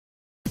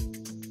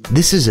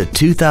This is a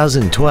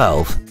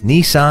 2012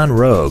 Nissan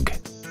Rogue.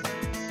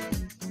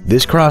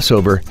 This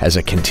crossover has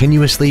a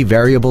continuously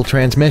variable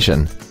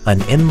transmission, an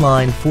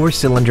inline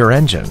 4-cylinder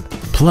engine.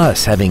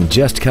 Plus, having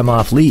just come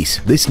off lease,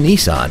 this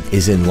Nissan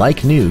is in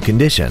like-new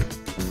condition.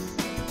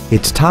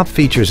 Its top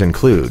features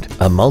include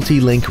a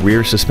multi-link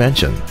rear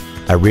suspension,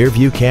 a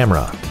rear-view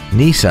camera,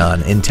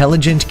 Nissan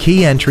Intelligent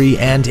Key Entry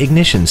and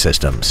Ignition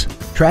Systems,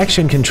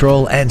 traction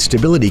control and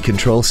stability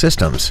control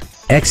systems,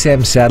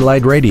 XM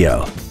satellite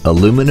radio,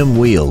 aluminum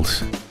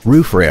wheels,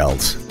 roof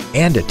rails,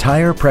 and a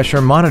tire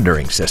pressure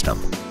monitoring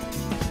system.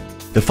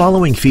 The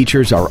following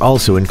features are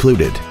also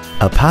included: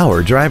 a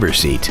power driver's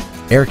seat,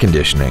 air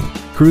conditioning,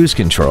 cruise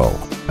control,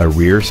 a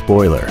rear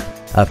spoiler,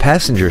 a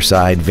passenger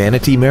side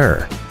vanity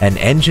mirror, an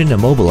engine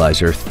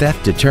immobilizer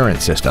theft deterrent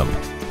system,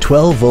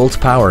 12-volt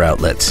power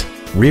outlets,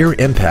 rear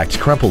impact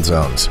crumple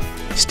zones,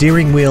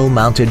 steering wheel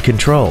mounted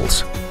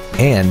controls,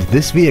 and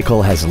this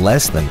vehicle has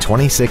less than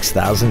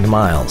 26,000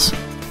 miles.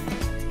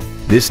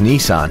 This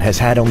Nissan has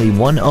had only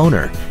one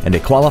owner and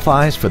it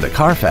qualifies for the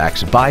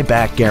Carfax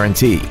buyback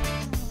guarantee.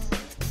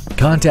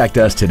 Contact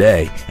us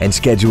today and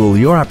schedule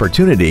your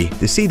opportunity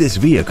to see this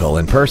vehicle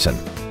in person.